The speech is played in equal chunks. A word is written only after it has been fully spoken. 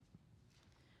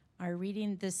Our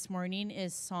reading this morning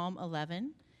is Psalm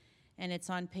 11, and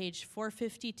it's on page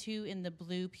 452 in the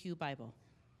Blue Pew Bible.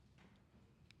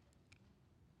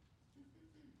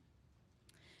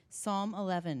 Psalm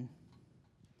 11.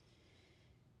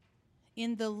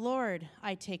 In the Lord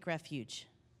I take refuge.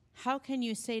 How can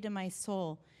you say to my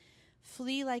soul,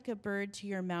 flee like a bird to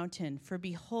your mountain, for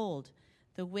behold,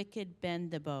 the wicked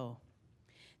bend the bow.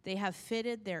 They have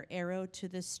fitted their arrow to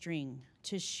the string,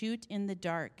 to shoot in the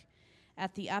dark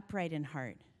at the upright in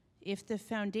heart. If the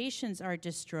foundations are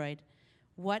destroyed,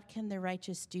 what can the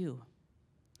righteous do?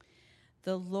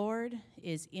 The Lord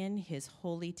is in his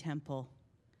holy temple.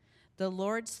 The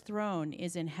Lord's throne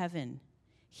is in heaven.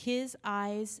 His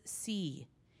eyes see,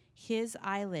 his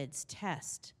eyelids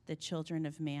test the children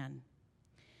of man.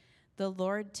 The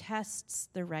Lord tests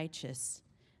the righteous,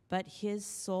 but his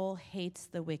soul hates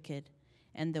the wicked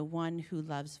and the one who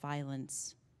loves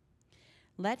violence.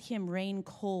 Let him rain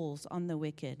coals on the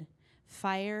wicked.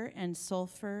 Fire and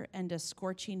sulfur and a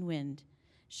scorching wind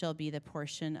shall be the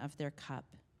portion of their cup.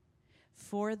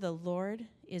 For the Lord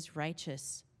is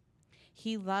righteous.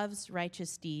 He loves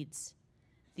righteous deeds.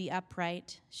 The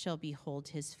upright shall behold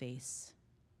his face.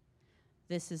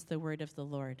 This is the word of the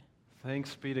Lord.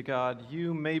 Thanks be to God.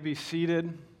 You may be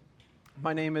seated.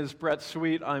 My name is Brett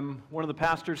Sweet. I'm one of the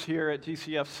pastors here at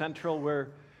GCF Central, where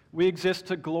we exist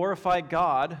to glorify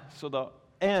God. So the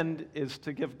end is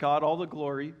to give God all the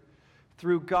glory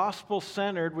through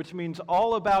gospel-centered, which means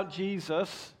all about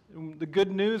Jesus, the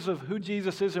good news of who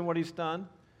Jesus is and what he's done.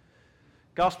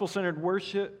 Gospel-centered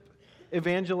worship,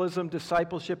 evangelism,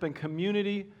 discipleship, and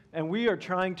community. And we are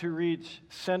trying to reach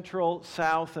Central,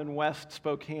 South, and West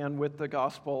Spokane with the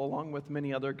gospel, along with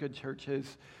many other good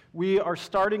churches. We are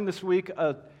starting this week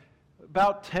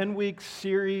about 10-week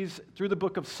series through the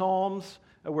book of Psalms.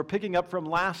 We're picking up from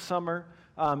last summer.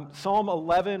 Psalm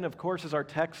 11, of course, is our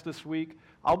text this week.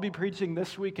 I'll be preaching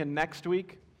this week and next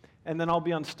week, and then I'll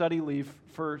be on study leave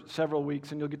for several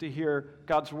weeks, and you'll get to hear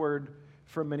God's word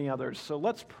from many others. So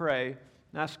let's pray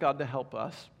and ask God to help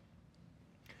us.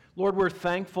 Lord, we're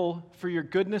thankful for your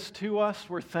goodness to us.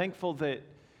 We're thankful that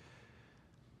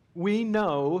we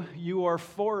know you are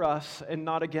for us and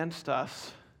not against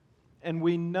us. And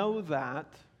we know that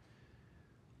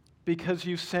because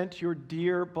you sent your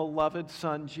dear, beloved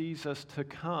Son, Jesus, to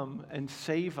come and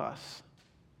save us.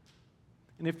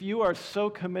 And if you are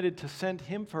so committed to send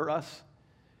him for us,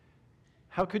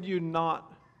 how could you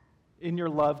not, in your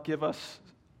love, give us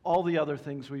all the other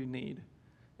things we need?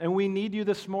 And we need you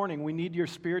this morning. We need your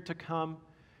Spirit to come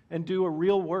and do a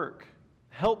real work.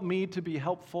 Help me to be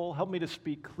helpful. Help me to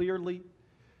speak clearly.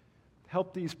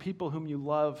 Help these people whom you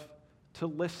love to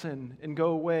listen and go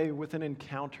away with an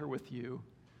encounter with you.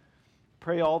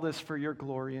 Pray all this for your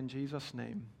glory in Jesus'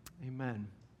 name. Amen.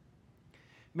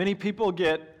 Many people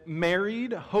get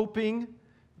married hoping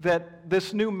that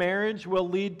this new marriage will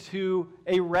lead to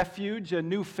a refuge, a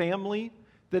new family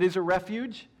that is a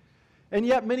refuge. And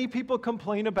yet many people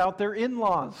complain about their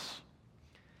in-laws.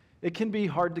 It can be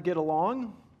hard to get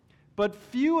along, but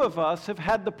few of us have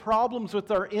had the problems with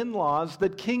our in-laws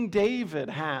that King David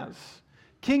has.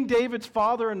 King David's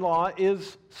father-in-law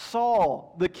is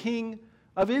Saul, the king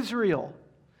of Israel.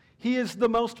 He is the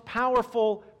most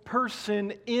powerful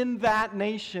person in that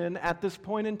nation at this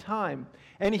point in time.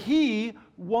 And he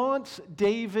wants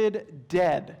David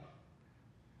dead.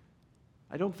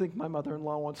 I don't think my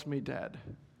mother-in-law wants me dead.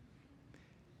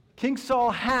 King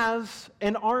Saul has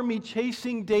an army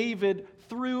chasing David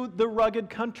through the rugged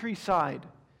countryside.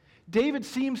 David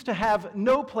seems to have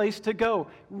no place to go.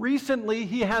 Recently,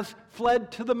 he has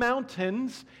fled to the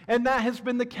mountains, and that has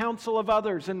been the counsel of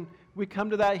others, and we come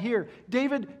to that here.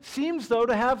 David seems, though,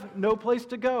 to have no place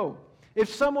to go.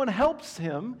 If someone helps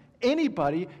him,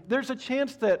 anybody, there's a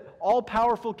chance that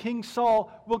all-powerful King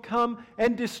Saul will come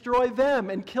and destroy them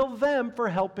and kill them for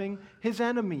helping his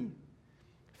enemy.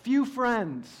 Few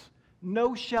friends,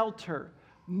 no shelter,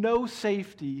 no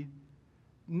safety,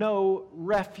 no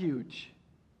refuge.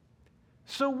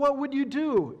 So what would you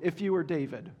do if you were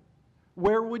David?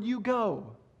 Where would you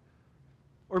go?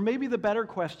 Or maybe the better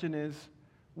question is,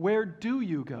 where do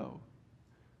you go?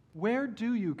 Where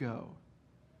do you go?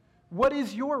 What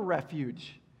is your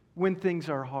refuge when things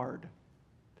are hard?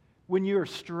 When you're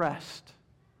stressed?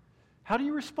 How do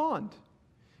you respond?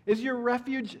 Is your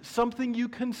refuge something you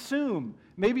consume?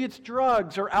 Maybe it's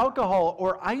drugs or alcohol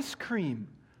or ice cream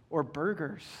or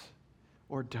burgers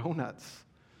or donuts.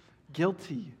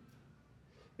 Guilty.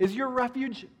 Is your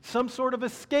refuge some sort of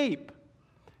escape?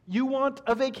 You want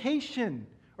a vacation,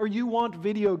 or you want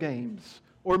video games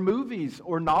or movies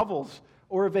or novels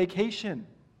or a vacation.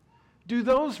 Do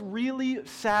those really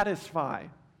satisfy?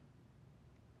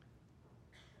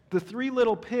 The three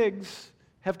little pigs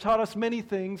have taught us many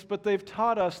things, but they've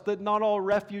taught us that not all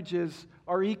refuges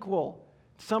are equal.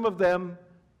 Some of them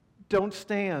don't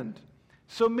stand.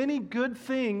 So many good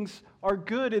things are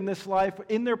good in this life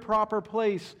in their proper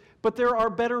place, but there are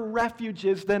better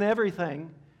refuges than everything,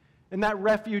 and that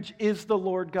refuge is the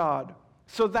Lord God.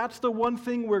 So that's the one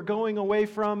thing we're going away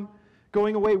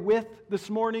with this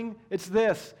morning. It's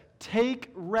this: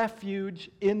 take refuge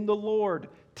in the Lord.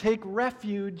 Take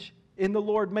refuge in the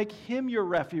Lord. Make Him your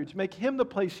refuge. Make Him the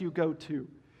place you go to.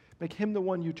 Make Him the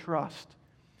one you trust.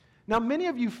 Now, many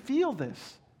of you feel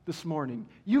this morning.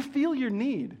 You feel your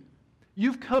need.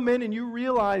 You've come in and you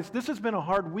realize this has been a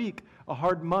hard week, a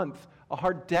hard month, a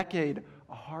hard decade,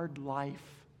 a hard life.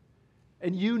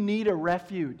 And you need a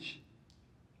refuge.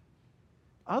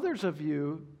 Others of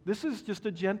you, this is just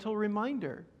a gentle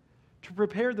reminder to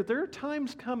prepare that there are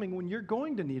times coming when you're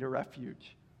going to need a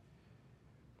refuge.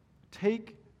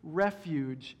 Take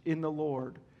refuge in the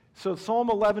Lord. So Psalm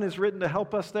 11 is written to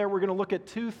help us there. We're going to look at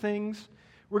two things.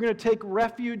 We're going to take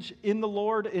refuge in the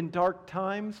Lord in dark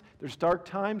times. There's dark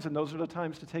times, and those are the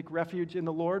times to take refuge in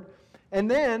the Lord.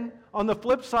 And then, on the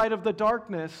flip side of the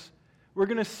darkness, we're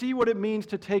going to see what it means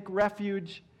to take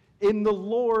refuge in the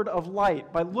Lord of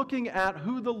light by looking at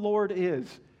who the Lord is.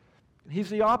 He's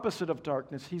the opposite of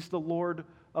darkness. He's the Lord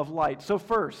of light. So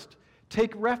first,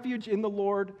 take refuge in the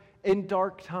Lord in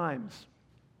dark times.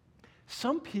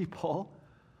 Some people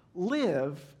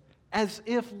live as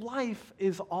if life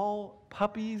is all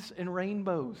puppies and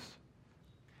rainbows.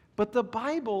 But the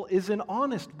Bible is an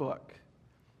honest book,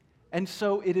 and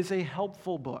so it is a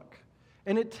helpful book.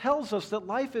 And it tells us that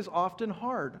life is often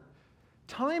hard.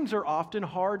 Times are often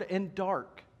hard and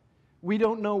dark. We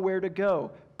don't know where to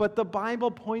go. But the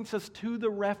Bible points us to the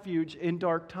refuge in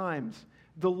dark times,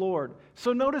 the Lord.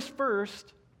 So notice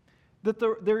first that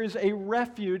there is a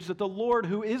refuge, that the Lord,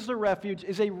 who is the refuge,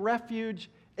 is a refuge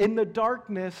in the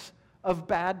darkness of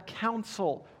bad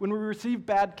counsel. When we receive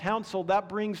bad counsel, that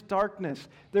brings darkness.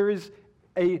 There is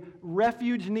a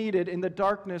refuge needed in the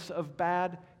darkness of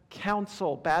bad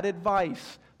counsel, bad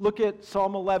advice. Look at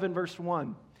Psalm 11, verse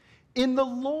 1. In the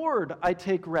Lord I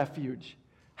take refuge.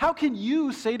 How can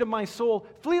you say to my soul,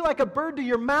 flee like a bird to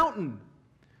your mountain?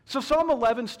 So Psalm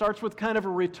 11 starts with kind of a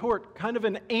retort, kind of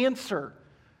an answer.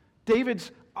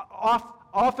 David's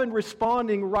often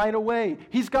responding right away.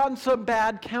 He's gotten some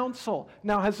bad counsel.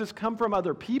 Now, has this come from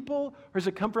other people, or has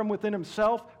it come from within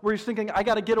himself, where he's thinking, I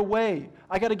got to get away.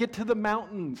 I got to get to the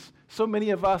mountains. So many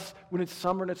of us, when it's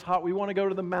summer and it's hot, we want to go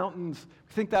to the mountains.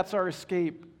 We think that's our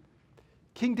escape.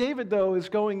 King David, though, is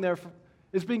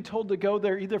being told to go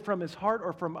there either from his heart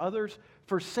or from others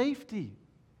for safety.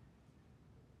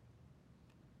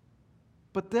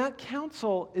 But that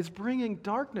counsel is bringing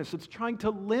darkness. It's trying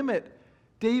to limit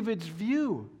David's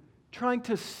view, trying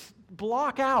to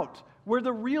block out where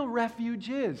the real refuge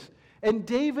is. And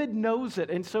David knows it,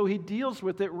 and so he deals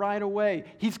with it right away.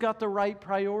 He's got the right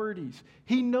priorities.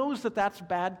 He knows that that's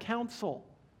bad counsel.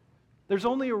 There's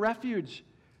only a refuge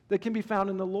that can be found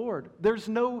in the Lord. There's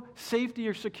no safety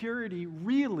or security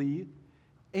really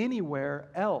anywhere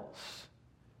else.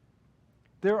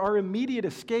 There are immediate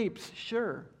escapes,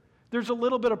 sure. There's a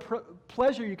little bit of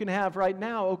pleasure you can have right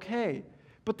now, okay.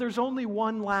 But there's only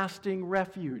one lasting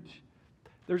refuge.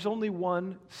 There's only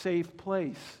one safe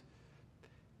place.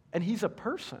 And He's a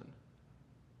person.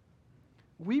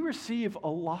 We receive a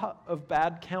lot of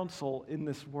bad counsel in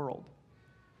this world.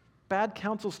 Bad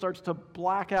counsel starts to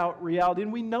black out reality.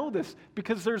 And we know this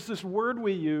because there's this word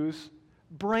we use,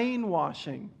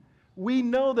 brainwashing. We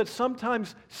know that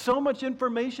sometimes so much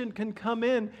information can come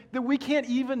in that we can't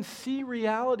even see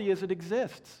reality as it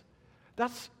exists.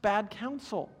 That's bad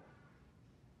counsel.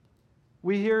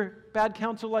 We hear bad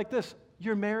counsel like this: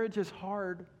 your marriage is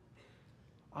hard.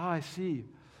 I see.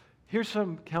 Here's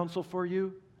some counsel for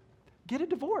you. Get a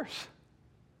divorce.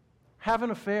 Have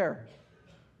an affair.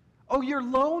 Oh, you're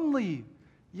lonely.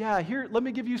 Yeah, here, let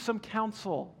me give you some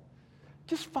counsel.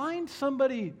 Just find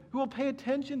somebody who will pay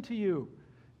attention to you,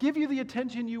 give you the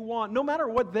attention you want, no matter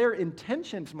what their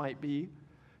intentions might be.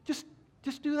 Just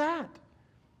do that.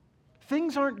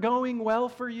 Things aren't going well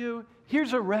for you.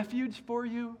 Here's a refuge for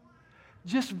you.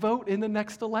 Just vote in the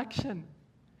next election.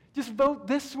 Just vote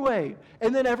this way,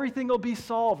 and then everything will be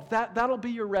solved. That'll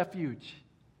be your refuge.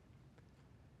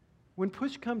 When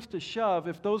push comes to shove,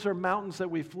 if those are mountains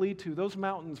that we flee to, those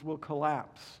mountains will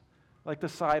collapse, like the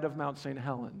side of Mount St.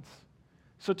 Helens.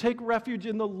 So take refuge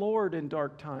in the Lord in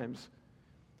dark times.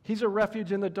 He's a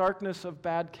refuge in the darkness of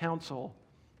bad counsel.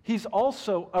 He's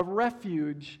also a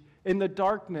refuge in the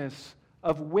darkness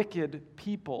of wicked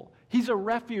people. He's a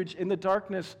refuge in the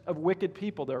darkness of wicked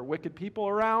people. There are wicked people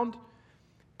around,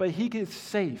 but he is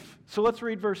safe. So let's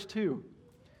read verse 2.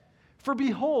 For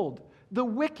behold, the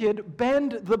wicked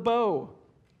bend the bow.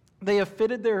 They have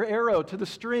fitted their arrow to the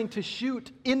string to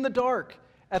shoot in the dark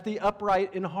at the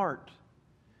upright in heart.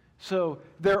 So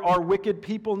there are wicked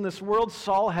people in this world.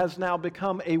 Saul has now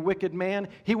become a wicked man.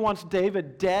 He wants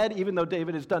David dead, even though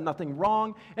David has done nothing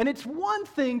wrong. And it's one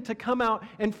thing to come out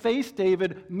and face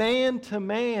David man to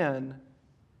man.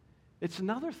 It's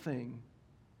another thing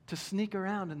to sneak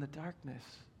around in the darkness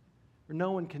where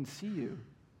no one can see you,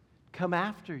 come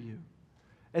after you.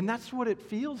 And that's what it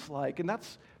feels like, and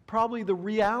that's probably the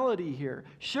reality here.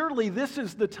 Surely this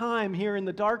is the time here in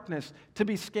the darkness to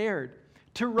be scared,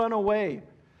 to run away.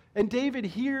 And David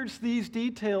hears these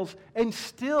details, and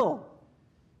still,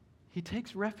 he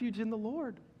takes refuge in the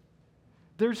Lord.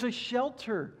 There's a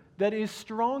shelter that is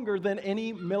stronger than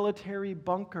any military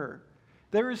bunker.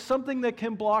 There is something that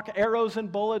can block arrows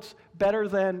and bullets better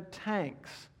than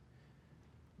tanks.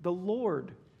 The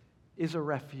Lord is a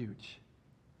refuge.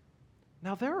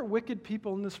 Now, there are wicked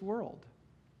people in this world.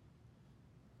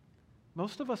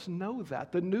 Most of us know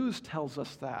that. The news tells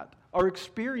us that. Our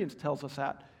experience tells us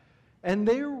that. And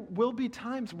there will be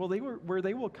times where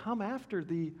they will come after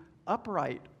the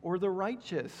upright or the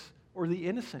righteous or the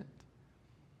innocent.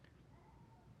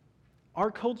 Our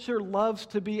culture loves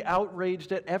to be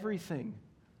outraged at everything.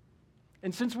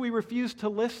 And since we refuse to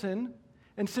listen,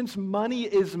 and since money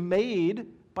is made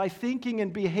by thinking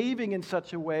and behaving in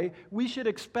such a way, we should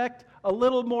expect a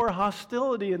little more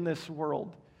hostility in this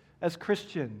world as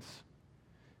Christians.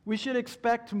 We should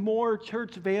expect more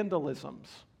church vandalisms.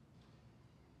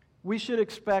 We should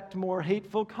expect more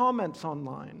hateful comments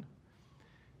online.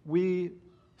 We,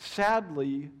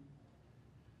 sadly,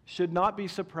 should not be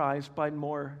surprised by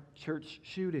more church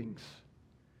shootings.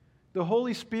 The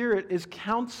Holy Spirit is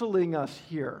counseling us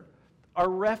here. Our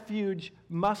refuge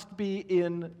must be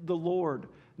in the Lord,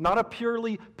 not a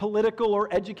purely political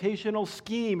or educational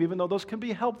scheme, even though those can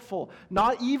be helpful,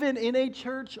 not even in a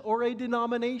church or a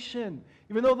denomination,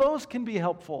 even though those can be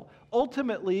helpful.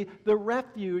 Ultimately, the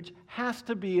refuge has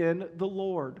to be in the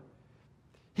Lord.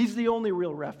 He's the only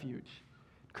real refuge.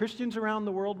 Christians around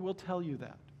the world will tell you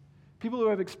that. People who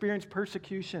have experienced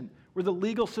persecution, where the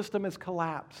legal system has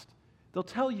collapsed, they'll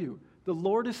tell you the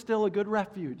Lord is still a good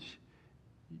refuge,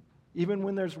 even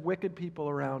when there's wicked people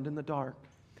around in the dark.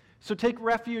 So take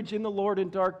refuge in the Lord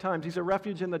in dark times. He's a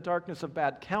refuge in the darkness of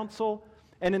bad counsel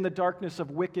and in the darkness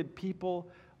of wicked people.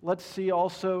 Let's see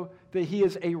also that he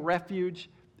is a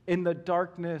refuge in the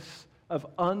darkness of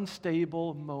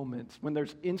unstable moments. When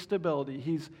there's instability,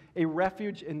 he's a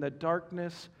refuge in the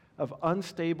darkness of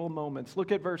unstable moments.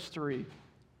 Look at verse 3.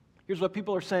 Here's what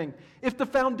people are saying. If the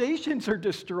foundations are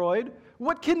destroyed,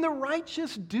 what can the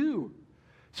righteous do?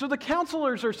 So the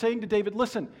counselors are saying to David,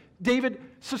 listen, David,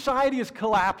 society is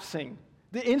collapsing.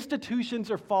 The institutions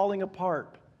are falling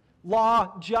apart.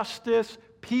 Law, justice,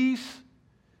 peace,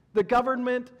 the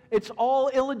government, it's all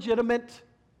illegitimate.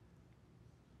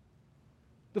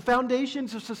 The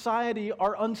foundations of society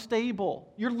are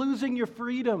unstable. You're losing your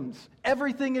freedoms.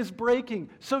 Everything is breaking.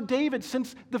 So David,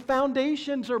 since the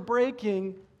foundations are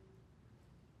breaking,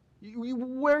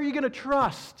 where are you going to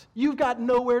trust? You've got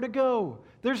nowhere to go.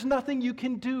 There's nothing you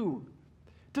can do.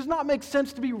 It does not make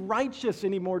sense to be righteous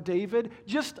anymore, David.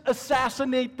 Just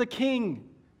assassinate the king,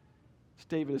 as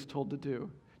David is told to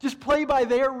do. Just play by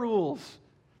their rules.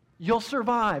 You'll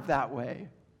survive that way.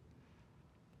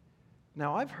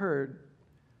 Now, I've heard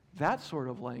that sort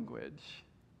of language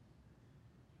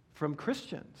from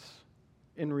Christians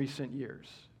in recent years.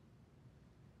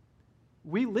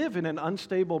 We live in an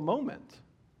unstable moment.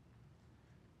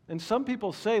 And some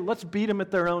people say, let's beat them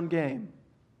at their own game.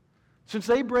 Since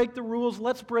they break the rules,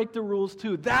 let's break the rules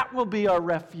too. That will be our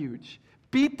refuge.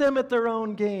 Beat them at their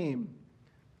own game.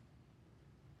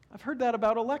 I've heard that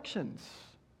about elections,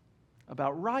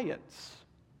 about riots,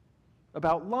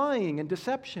 about lying and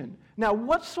deception. Now,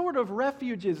 what sort of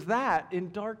refuge is that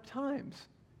in dark times?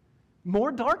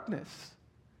 More darkness,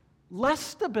 less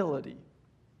stability.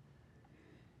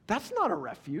 That's not a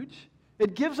refuge.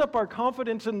 It gives up our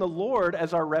confidence in the Lord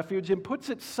as our refuge and puts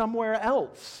it somewhere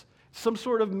else, some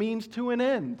sort of means to an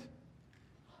end.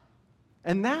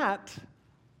 And that,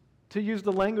 to use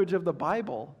the language of the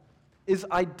Bible, is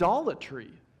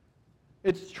idolatry.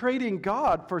 It's trading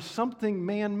God for something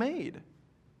man-made.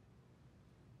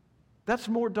 That's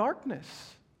more darkness.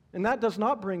 And that does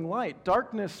not bring light.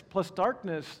 Darkness plus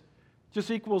darkness just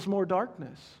equals more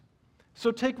darkness.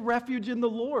 So take refuge in the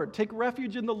Lord. Take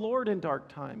refuge in the Lord in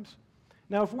dark times.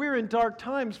 Now, if we're in dark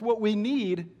times, what we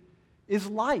need is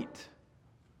light.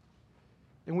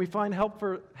 And we find help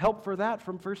for that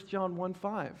from 1 John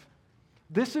 1:5.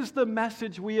 This is the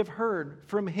message we have heard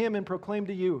from him and proclaimed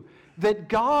to you, that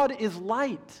God is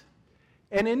light,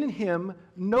 and in him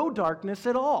no darkness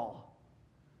at all.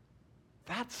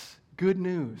 That's good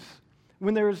news.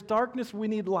 When there is darkness, we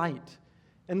need light.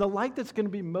 And the light that's going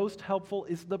to be most helpful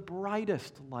is the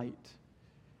brightest light.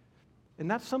 And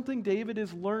that's something David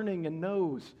is learning and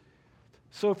knows.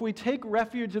 So if we take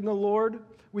refuge in the Lord,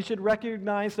 we should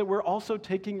recognize that we're also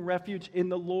taking refuge in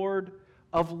the Lord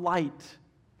of light.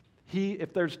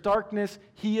 If there's darkness,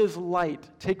 he is light.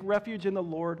 Take refuge in the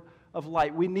Lord of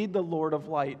light. We need the Lord of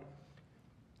light.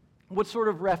 What sort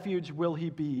of refuge will he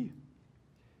be?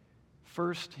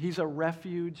 First, he's a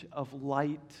refuge of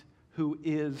light who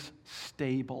is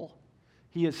stable.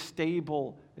 He is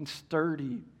stable and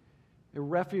sturdy. A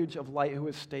refuge of light who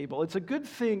is stable. It's a good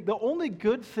thing. The only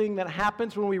good thing that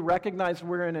happens when we recognize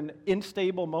we're in an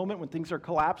unstable moment, when things are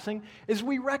collapsing, is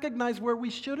we recognize where we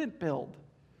shouldn't build.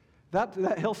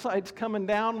 That hillside's coming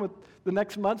down with the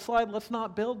next mudslide. Let's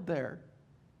not build there.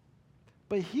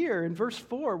 But here in verse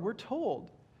 4, we're told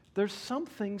there's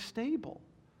something stable.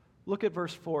 Look at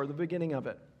verse 4, the beginning of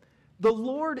it. The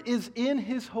Lord is in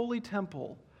his holy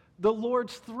temple. The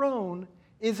Lord's throne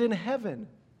is in heaven.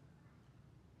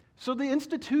 So the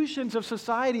institutions of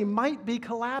society might be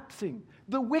collapsing.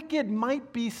 The wicked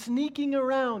might be sneaking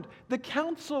around. The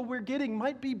counsel we're getting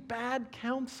might be bad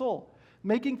counsel,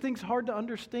 making things hard to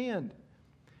understand.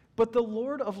 But the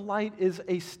Lord of light is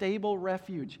a stable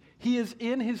refuge. He is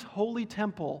in his holy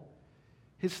temple.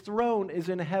 His throne is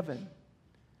in heaven.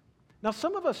 Now,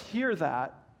 some of us hear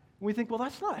that, and we think, well,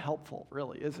 that's not helpful,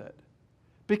 really, is it?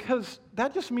 Because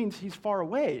that just means he's far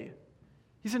away.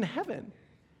 He's in heaven.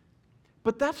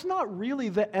 But that's not really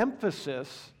the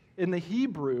emphasis in the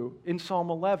Hebrew in Psalm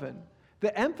 11.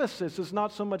 The emphasis is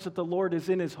not so much that the Lord is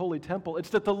in his holy temple, it's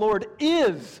that the Lord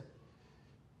is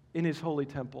in his holy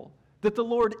temple. That the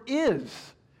Lord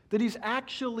is, that he's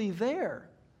actually there.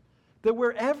 That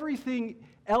where everything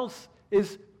else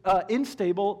is not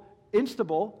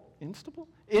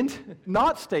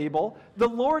stable, the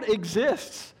Lord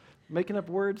exists. I'm making up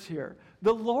words here.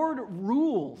 The Lord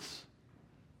rules.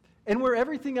 And where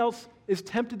everything else is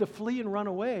tempted to flee and run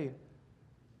away,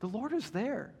 the Lord is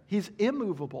there. He's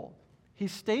immovable.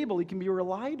 He's stable. He can be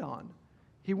relied on.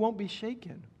 He won't be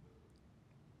shaken.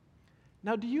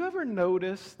 Now, do you ever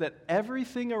notice that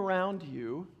everything around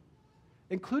you,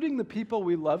 including the people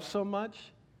we love so much,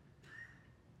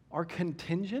 are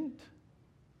contingent?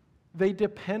 They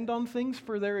depend on things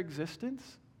for their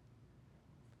existence?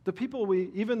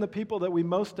 Even the people that we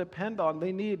most depend on,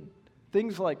 they need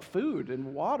things like food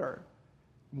and water,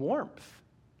 warmth,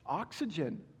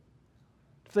 oxygen.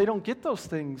 If they don't get those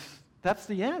things, that's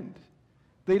the end.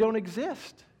 They don't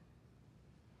exist.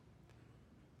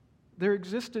 Their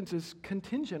existence is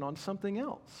contingent on something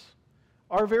else.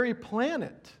 Our very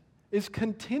planet is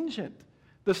contingent.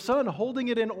 The sun holding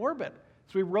it in orbit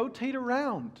as we rotate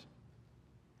around.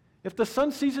 If the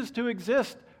sun ceases to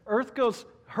exist, Earth goes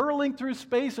hurling through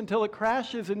space until it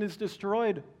crashes and is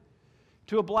destroyed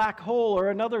to a black hole or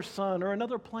another sun or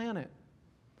another planet.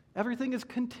 Everything is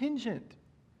contingent.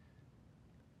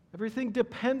 Everything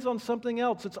depends on something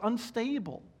else. It's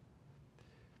unstable.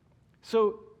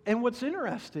 And what's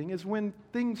interesting is when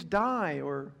things die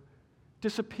or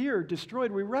disappear,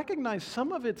 destroyed, we recognize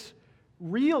some of its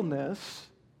realness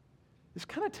is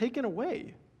kind of taken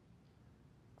away.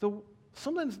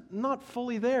 Something's not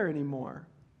fully there anymore.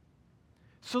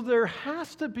 So there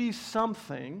has to be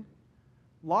something,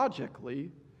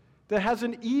 logically, that has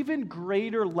an even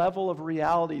greater level of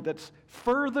reality that's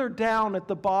further down at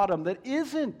the bottom, that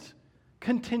isn't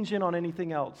contingent on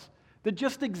anything else, that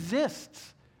just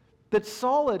exists, that's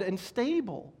solid and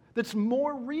stable, that's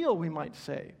more real, we might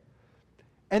say.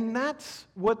 And that's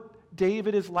what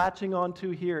David is latching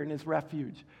onto here in his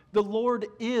refuge. The Lord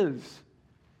is.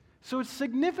 So it's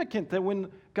significant that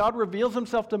when God reveals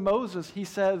himself to Moses, he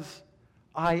says,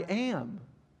 I am.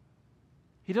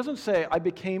 He doesn't say, I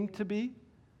became to be.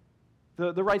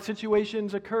 The right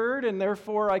situations occurred, and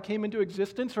therefore I came into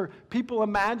existence, or people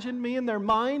imagined me in their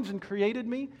minds and created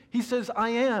me. He says, I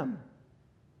am.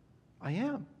 I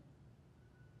am.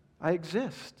 I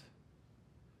exist.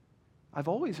 I've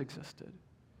always existed.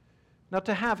 Now,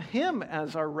 to have him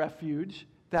as our refuge,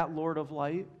 that Lord of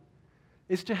light,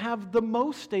 is to have the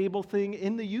most stable thing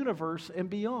in the universe and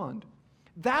beyond.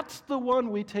 That's the one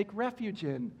we take refuge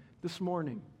in this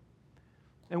morning.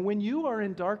 And when you are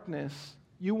in darkness,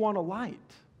 you want a light.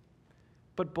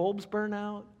 But bulbs burn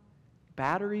out,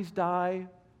 batteries die,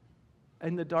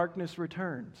 and the darkness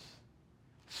returns.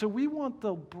 So we want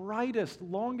the brightest,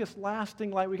 longest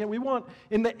lasting light we can. We want,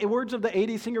 in the words of the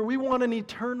 80s singer, we want an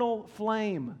eternal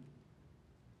flame.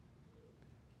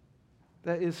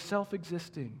 that is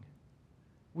self-existing.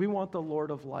 We want the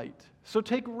Lord of light. So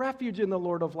take refuge in the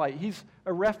Lord of light. He's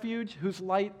a refuge whose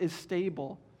light is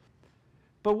stable.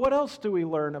 But what else do we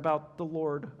learn about the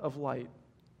Lord of light?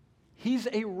 He's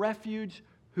a refuge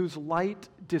whose light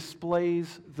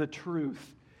displays the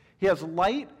truth. He has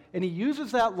light, and he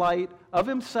uses that light of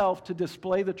himself to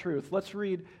display the truth. Let's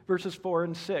read verses 4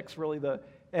 and 6, really the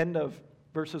end of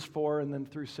verses 4 and then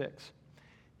through 6.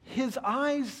 His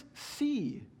eyes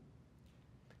see.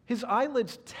 His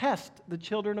eyelids test the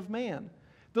children of man.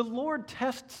 The Lord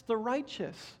tests the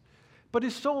righteous, but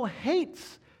his soul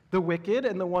hates the wicked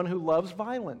and the one who loves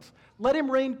violence. Let him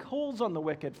rain coals on the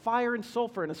wicked, fire and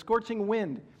sulfur, and a scorching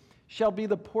wind shall be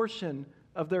the portion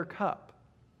of their cup.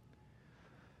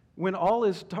 When all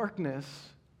is darkness,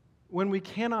 when we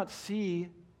cannot see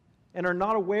and are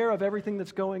not aware of everything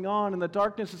that's going on, and the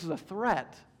darkness is a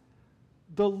threat,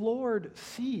 the Lord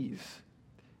sees,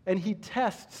 and he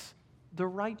tests the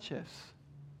righteous.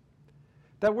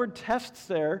 That word tests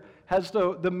there has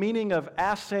the meaning of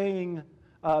assaying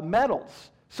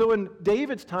metals. So in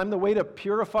David's time, the way to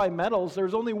purify metals,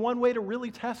 there's only one way to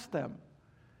really test them.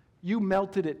 You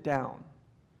melted it down.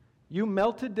 You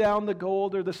melted down the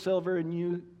gold or the silver, and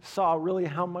you saw really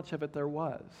how much of it there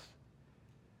was.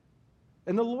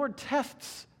 And the Lord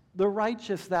tests the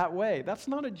righteous that way. That's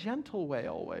not a gentle way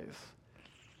always.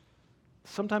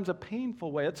 Sometimes a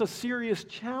painful way. It's a serious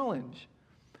challenge.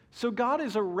 So God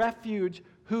is a refuge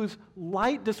whose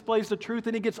light displays the truth,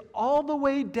 and he gets all the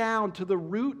way down to the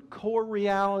root core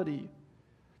reality.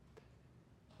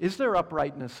 Is there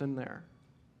uprightness in there?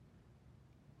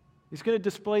 He's going to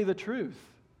display the truth.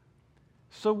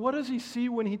 So what does he see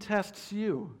when he tests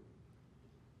you?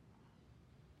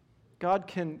 God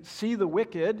can see the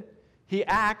wicked. He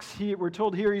acts. We're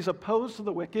told here he's opposed to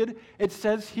the wicked. It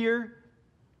says here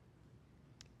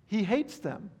he hates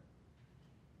them.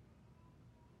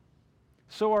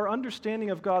 So our understanding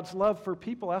of God's love for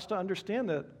people has to understand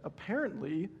that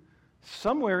apparently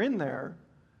somewhere in there,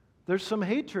 there's some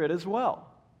hatred as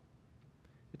well.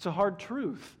 It's a hard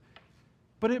truth.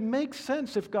 But it makes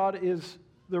sense if God is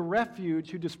the refuge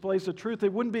who displays the truth.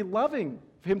 It wouldn't be loving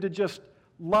for him to just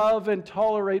love and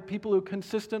tolerate people who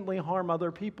consistently harm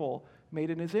other people made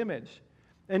in his image.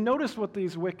 And notice what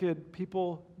these wicked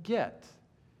people get.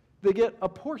 They get a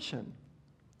portion.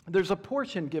 There's a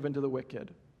portion given to the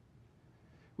wicked.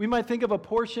 We might think of a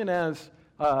portion as,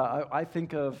 I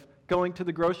think of going to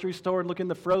the grocery store and looking in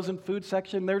the frozen food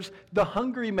section. There's the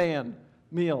Hungry Man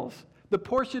meals. The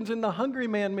portions in the Hungry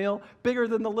Man meal bigger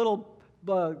than the little,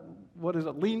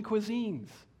 lean cuisines.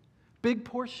 Big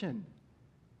portion.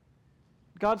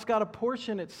 God's got a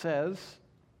portion, it says,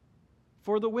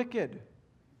 for the wicked.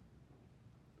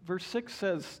 Verse 6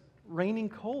 says, raining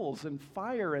coals and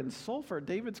fire and sulfur.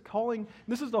 David's calling,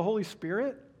 this is the Holy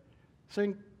Spirit,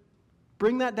 saying,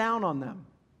 bring that down on them.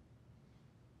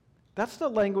 That's the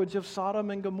language of Sodom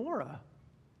and Gomorrah.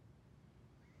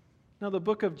 Now, the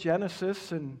book of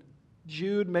Genesis and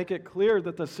Jude make it clear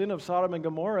that the sin of Sodom and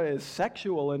Gomorrah is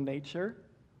sexual in nature.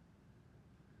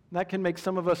 That can make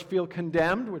some of us feel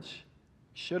condemned, which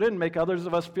shouldn't, make others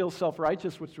of us feel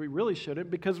self-righteous, which we really shouldn't,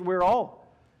 because we're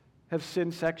all have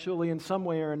sinned sexually in some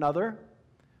way or another.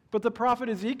 But the prophet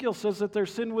Ezekiel says that their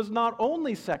sin was not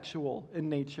only sexual in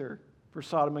nature for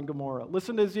Sodom and Gomorrah.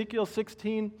 Listen to Ezekiel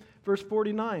 16, verse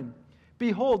 49.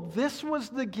 Behold, this was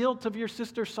the guilt of your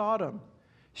sister Sodom.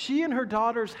 She and her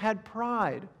daughters had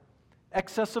pride,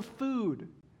 excess of food,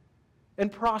 and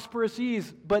prosperous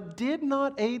ease, but did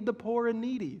not aid the poor and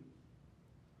needy.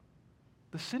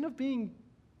 The sin of being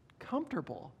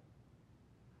comfortable,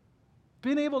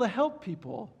 being able to help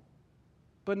people,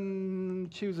 but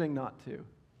choosing not to,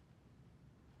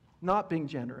 not being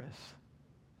generous.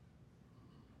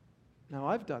 Now,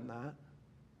 I've done that.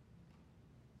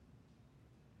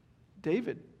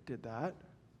 David did that.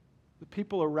 The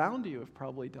people around you have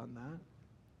probably done that.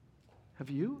 Have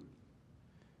you?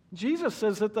 Jesus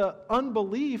says that the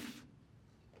unbelief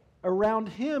around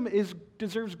him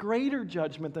deserves greater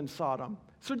judgment than Sodom.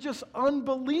 So just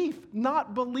unbelief,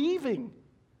 not believing.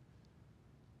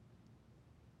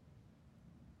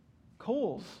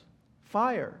 Coals,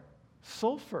 fire,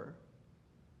 sulfur.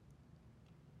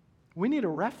 We need a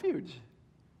refuge.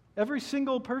 Every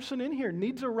single person in here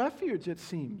needs a refuge, it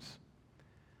seems.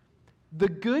 The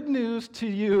good news to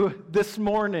you this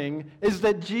morning is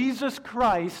that Jesus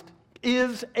Christ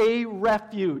is a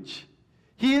refuge.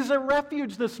 He is a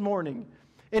refuge this morning.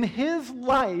 In his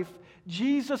life,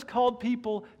 Jesus called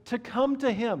people to come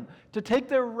to him, to take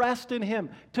their rest in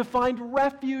him, to find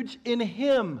refuge in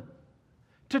him,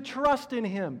 to trust in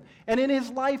him. And in his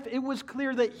life, it was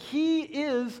clear that he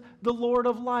is the Lord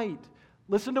of light.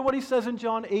 Listen to what he says in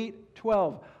John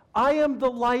 8:12. I am the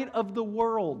light of the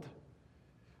world.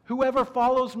 Whoever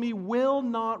follows me will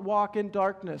not walk in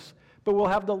darkness, but will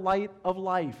have the light of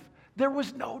life. There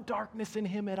was no darkness in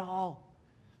him at all.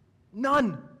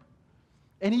 None.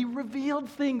 And he revealed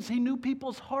things. He knew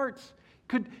people's hearts.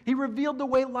 He revealed the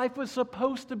way life was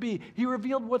supposed to be. He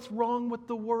revealed what's wrong with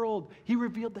the world. He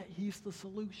revealed that he's the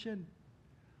solution.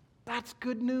 That's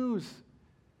good news.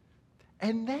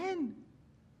 And then,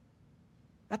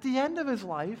 at the end of his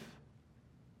life,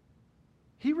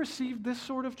 he received this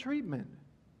sort of treatment.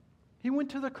 He went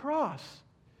to the cross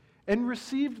and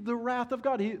received the wrath of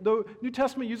God. The New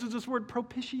Testament uses this word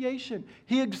propitiation.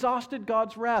 He exhausted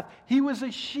God's wrath. He was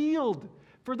a shield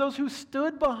for those who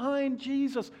stood behind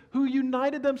Jesus, who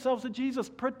united themselves to Jesus,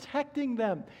 protecting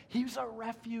them. He was a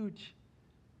refuge.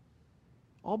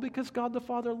 All because God the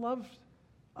Father loved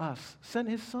us, sent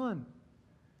his Son.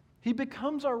 He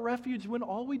becomes our refuge when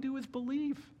all we do is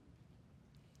believe.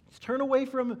 Let's turn away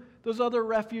from those other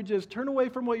refuges. Turn away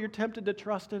from what you're tempted to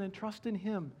trust in and trust in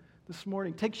him this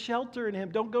morning. Take shelter in him.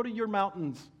 Don't go to your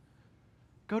mountains.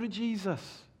 Go to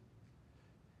Jesus.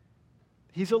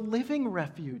 He's a living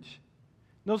refuge.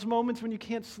 In those moments when you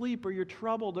can't sleep or you're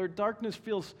troubled or darkness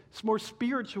feels more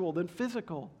spiritual than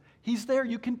physical, he's there.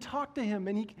 You can talk to him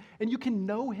and you can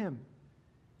know him.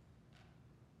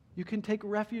 You can take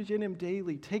refuge in him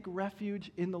daily. Take refuge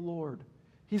in the Lord.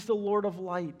 He's the Lord of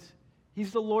light.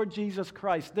 He's the Lord Jesus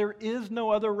Christ. There is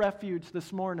no other refuge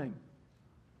this morning.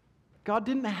 God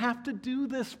didn't have to do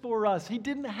this for us. He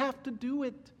didn't have to do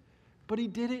it, but he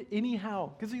did it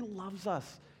anyhow because he loves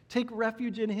us. Take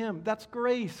refuge in him. That's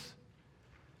grace.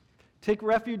 Take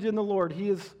refuge in the Lord.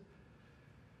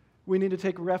 We need to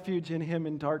take refuge in him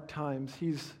in dark times.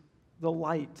 He's the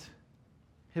light.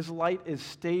 His light is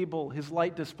stable. His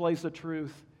light displays the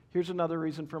truth. Here's another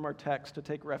reason from our text to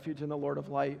take refuge in the Lord of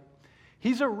light.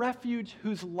 He's a refuge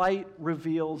whose light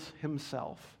reveals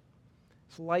himself.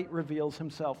 His light reveals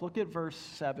himself. Look at verse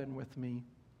 7 with me.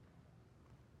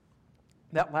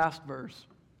 That last verse,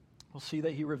 we'll see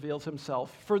that he reveals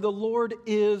himself. For the Lord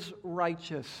is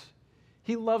righteous.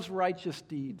 He loves righteous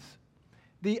deeds.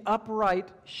 The upright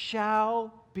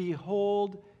shall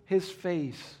behold his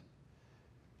face.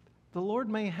 The Lord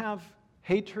may have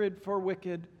hatred for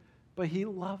wicked, but he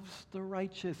loves the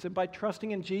righteous. And by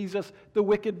trusting in Jesus, the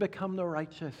wicked become the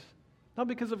righteous. Not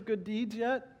because of good deeds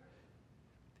yet.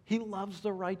 He loves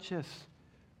the righteous.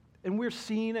 And we're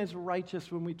seen as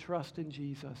righteous when we trust in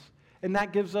Jesus. And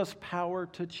that gives us power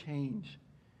to change.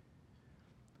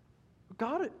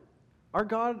 Our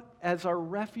God, as our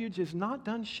refuge, is not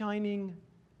done shining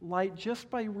light just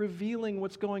by revealing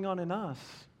what's going on in us.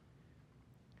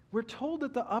 We're told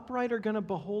that the upright are going to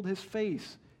behold his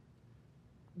face.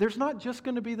 There's not just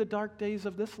going to be the dark days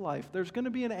of this life. There's going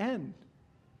to be an end.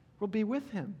 We'll be with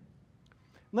him.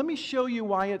 Let me show you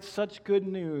why it's such good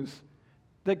news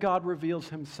that God reveals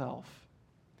himself.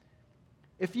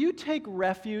 If you take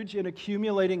refuge in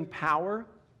accumulating power,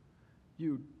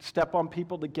 you step on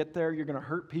people to get there, you're going to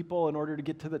hurt people in order to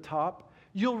get to the top,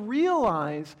 you'll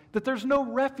realize that there's no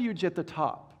refuge at the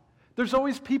top. There's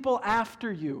always people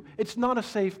after you. It's not a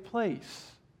safe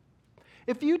place.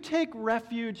 If you take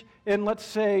refuge in, let's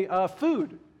say,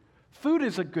 food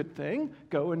is a good thing.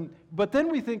 But then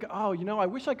we think, I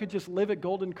wish I could just live at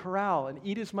Golden Corral and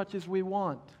eat as much as we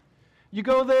want. You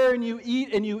go there and you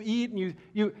eat and you eat, and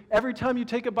you every time you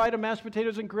take a bite of mashed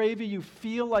potatoes and gravy, you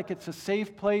feel like it's a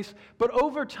safe place. But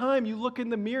over time, you look in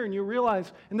the mirror and you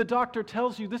realize, and the doctor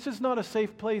tells you, this is not a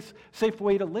safe place, safe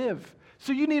way to live.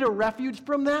 So you need a refuge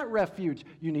from that refuge.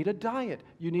 You need a diet.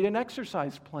 You need an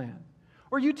exercise plan.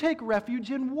 Or you take refuge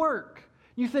in work.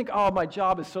 You think, my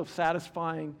job is so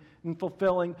satisfying and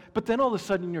fulfilling, but then all of a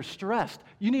sudden you're stressed.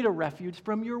 You need a refuge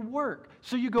from your work.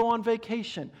 So you go on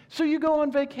vacation.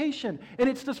 And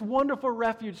it's this wonderful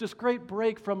refuge, this great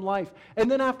break from life. And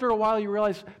then after a while you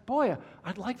realize, boy,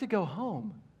 I'd like to go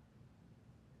home.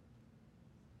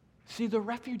 See, the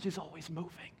refuge is always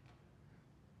moving.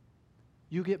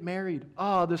 You get married.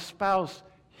 The spouse,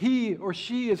 he or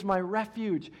she is my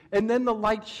refuge. And then the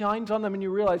light shines on them and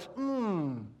you realize,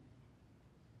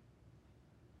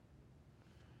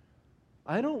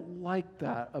 I don't like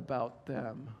that about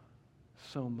them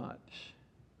so much.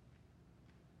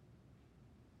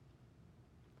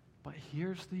 But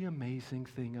here's the amazing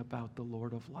thing about the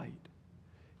Lord of light.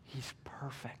 He's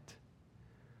perfect.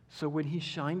 So when he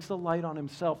shines the light on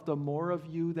himself, the more of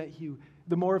him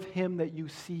that you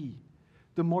see,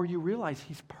 the more you realize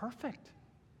he's perfect.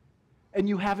 And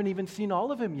you haven't even seen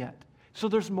all of him yet. So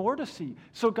there's more to see.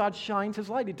 So God shines his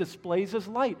light. He displays his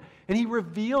light. And he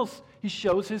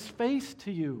shows his face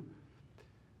to you.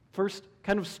 First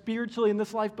kind of spiritually in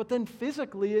this life, but then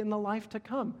physically in the life to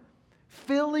come,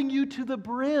 filling you to the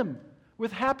brim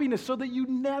with happiness so that you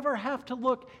never have to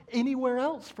look anywhere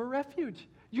else for refuge.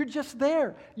 You're just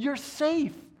there. You're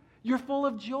safe. You're full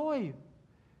of joy.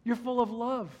 You're full of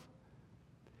love.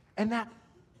 And that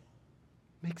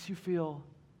makes you feel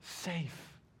safe.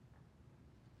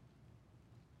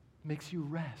 Makes you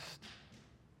rest.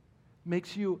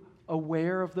 Makes you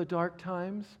aware of the dark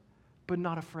times, but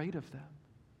not afraid of them.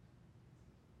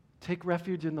 Take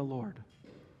refuge in the Lord.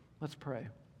 Let's pray.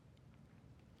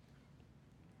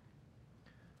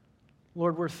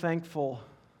 Lord, we're thankful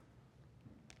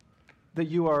that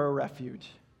you are a refuge.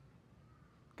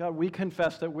 God, we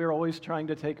confess that we're always trying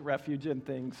to take refuge in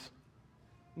things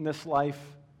in this life,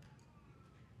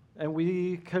 and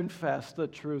we confess the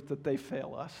truth that they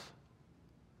fail us.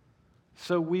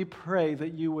 So we pray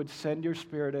that you would send your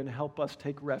Spirit and help us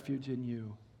take refuge in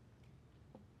you.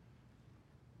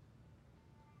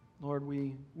 Lord,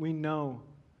 we know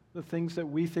the things that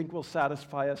we think will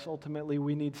satisfy us, ultimately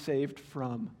we need saved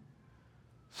from.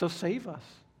 So save us.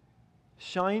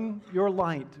 Shine your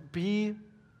light. Be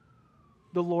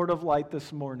the Lord of light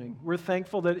this morning. We're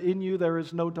thankful that in you there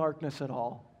is no darkness at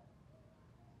all.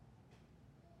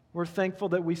 We're thankful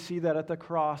that we see that at the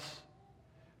cross.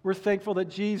 We're thankful that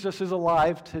Jesus is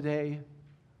alive today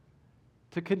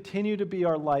to continue to be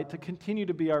our light, to continue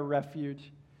to be our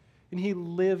refuge. And he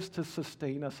lives to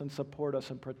sustain us and support us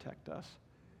and protect us.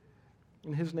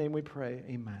 In his name we pray,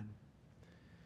 amen.